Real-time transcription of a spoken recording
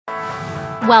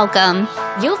Welcome.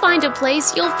 You'll find a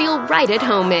place you'll feel right at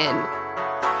home in.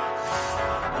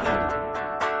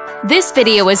 This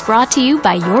video is brought to you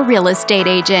by your real estate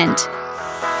agent.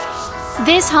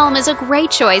 This home is a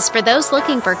great choice for those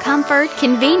looking for comfort,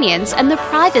 convenience, and the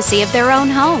privacy of their own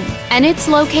home. And it's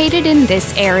located in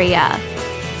this area.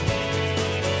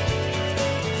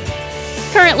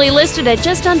 Currently listed at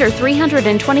just under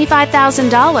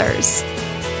 $325,000.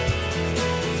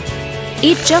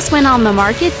 It just went on the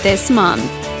market this month.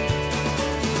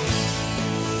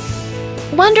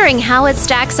 Wondering how it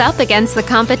stacks up against the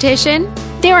competition?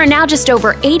 There are now just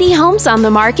over 80 homes on the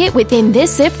market within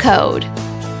this zip code.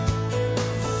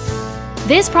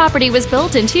 This property was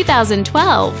built in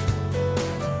 2012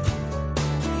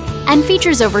 and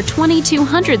features over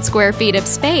 2,200 square feet of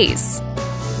space,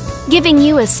 giving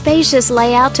you a spacious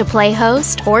layout to play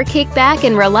host or kick back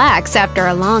and relax after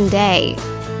a long day.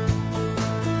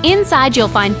 Inside, you'll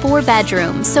find 4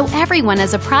 bedrooms, so everyone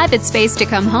has a private space to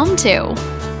come home to,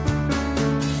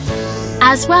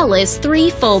 as well as 3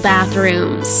 full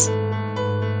bathrooms.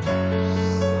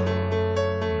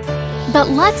 But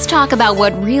let's talk about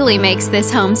what really makes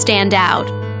this home stand out.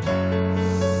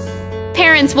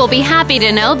 Parents will be happy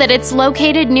to know that it's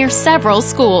located near several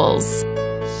schools.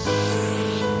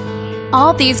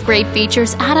 All these great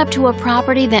features add up to a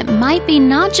property that might be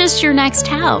not just your next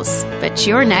house, but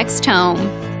your next home.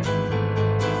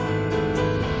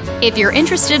 If you're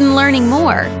interested in learning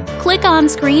more, click on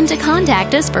screen to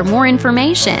contact us for more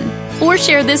information or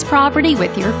share this property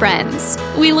with your friends.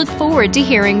 We look forward to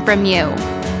hearing from you.